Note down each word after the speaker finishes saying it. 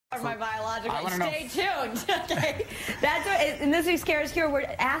My biological. Stay tuned. Okay, that's what, in this week's Care is Cure, we're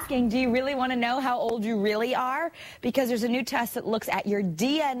asking, do you really want to know how old you really are? Because there's a new test that looks at your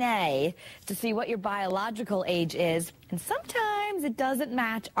DNA to see what your biological age is, and sometimes it doesn't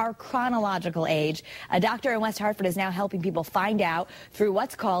match our chronological age. A doctor in West Hartford is now helping people find out through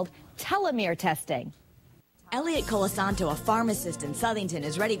what's called telomere testing. Elliot Colasanto, a pharmacist in Southington,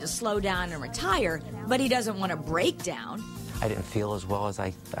 is ready to slow down and retire, but he doesn't want to break down. I didn't feel as well as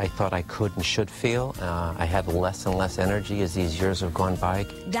I thought I could and should feel. I had less and less energy as these years have gone by.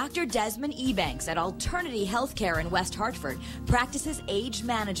 Dr. Desmond Ebanks at Alternity Healthcare in West Hartford practices age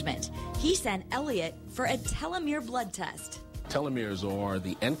management. He sent Elliot for a telomere blood test. Telomeres are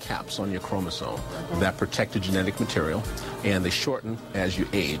the end caps on your chromosome that protect the genetic material, and they shorten as you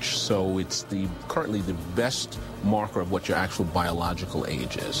age. So it's currently the best marker of what your actual biological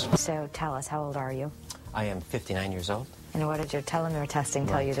age is. So tell us, how old are you? I am 59 years old. And what did your telomere testing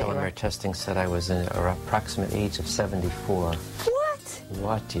tell you that you were? Telomere testing said I was in an approximate age of 74. What?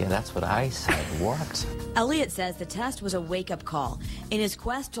 What? Yeah, that's what I said. What? Elliot says the test was a wake-up call. In his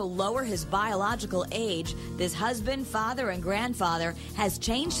quest to lower his biological age, this husband, father, and grandfather has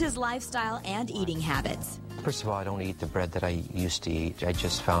changed his lifestyle and eating habits. First of all, I don't eat the bread that I used to eat. I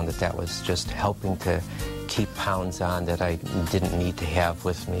just found that that was just helping to keep pounds on that I didn't need to have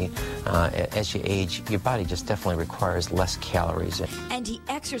with me. As you age, your body just definitely requires less calories. And he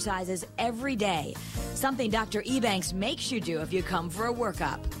exercises every day, something Dr. Ebanks makes you do if you come for a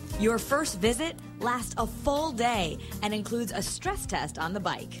workup. Your first visit lasts a full day and includes a stress test on the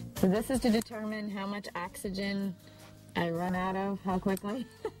bike. So this is to determine how much oxygen I run out of, how quickly?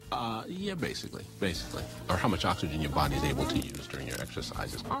 Yeah, basically. Or how much oxygen your body is able to use during your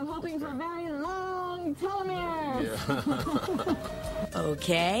exercises. I'm hoping for very long telomeres. Yeah.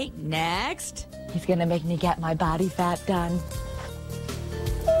 Okay, next. He's going to make me get my body fat done.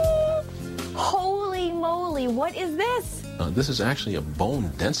 Holy moly, what is this? This is actually a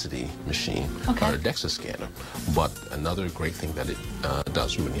bone density machine, or a DEXA scanner. But another great thing that it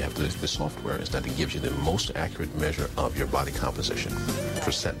does when you have the software is that it gives you the most accurate measure of your body composition.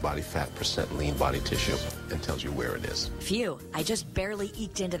 Percent body fat, percent lean body tissue, and tells you where it is. Phew, I just barely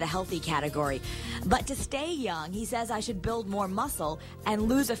eked into the healthy category. But to stay young, he says I should build more muscle and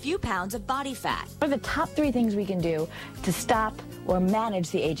lose a few pounds of body fat. What are the top 3 things we can do to stop or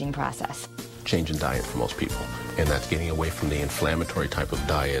manage the aging process? Change in diet for most people, and that's getting away from the inflammatory type of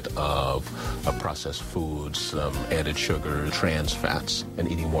diet of processed foods, added sugar, trans fats,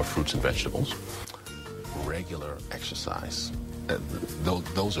 and eating more fruits and vegetables. Regular exercise.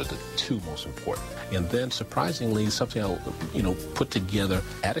 Those are the 2 most important. And then, surprisingly, something I'll put together: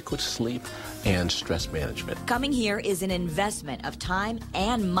 adequate sleep and stress management. Coming here is an investment of time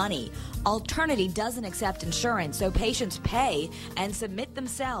and money. Alternity doesn't accept insurance, so patients pay and submit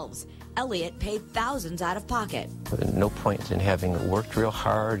themselves. Elliot paid thousands out of pocket. No point in having worked real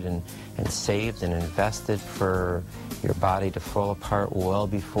hard and saved and invested for your body to fall apart well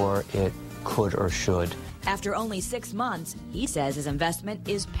before it could or should. After only 6 months, he says his investment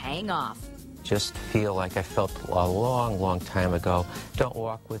is paying off. Just feel like I felt a long time ago. Don't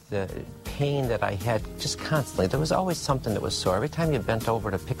walk with the pain that I had just constantly. There was always something that was sore. Every time you bent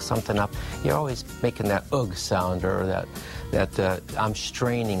over to pick something up, you're always making that ugh sound or that I'm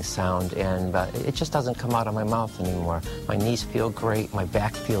straining sound, and it just doesn't come out of my mouth anymore. My knees feel great. My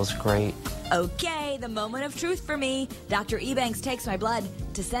back feels great. Okay, the moment of truth for me. Dr. Ebanks takes my blood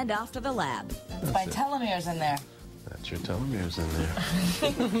to send off to the lab. My telomeres in there. That's your telomeres in there.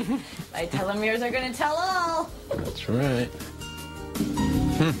 My telomeres are going to tell all. That's right.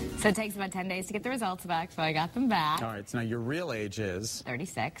 So it takes about 10 days to get the results back, so I got them back. All right, so now your real age is?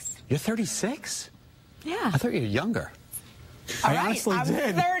 36. You're 36? Yeah. I thought you were younger. I honestly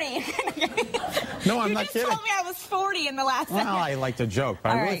did. I was 30. No, I'm not kidding. You just told me I was 40 in the last Well, second. I like to joke,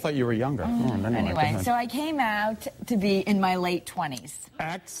 but I really thought you were younger. Anyway, so I came out to be in my late 20s.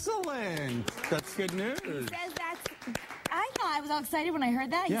 Excellent. That's good news. He says I thought I was all excited when I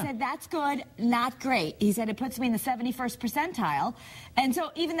heard that. He Yeah. said, that's good, not great. He said, it puts me in the 71st percentile. And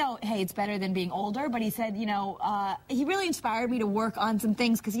so even though, hey, it's better than being older, but he said, he really inspired me to work on some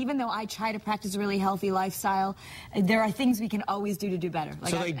things, because even though I try to practice a really healthy lifestyle, there are things we can always do to do better.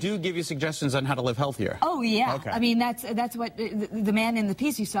 Like So they do give you suggestions on how to live healthier? Oh, yeah. Okay. I mean, that's what the man in the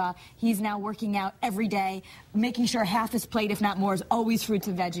piece you saw, he's now working out every day, making sure half his plate, if not more, is always fruits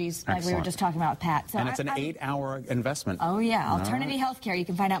and veggies, like we were just talking about with Pat. So and it's an 8-hour investment. Oh, yeah. Alternity Healthcare. You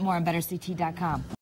can find out more on betterct.com.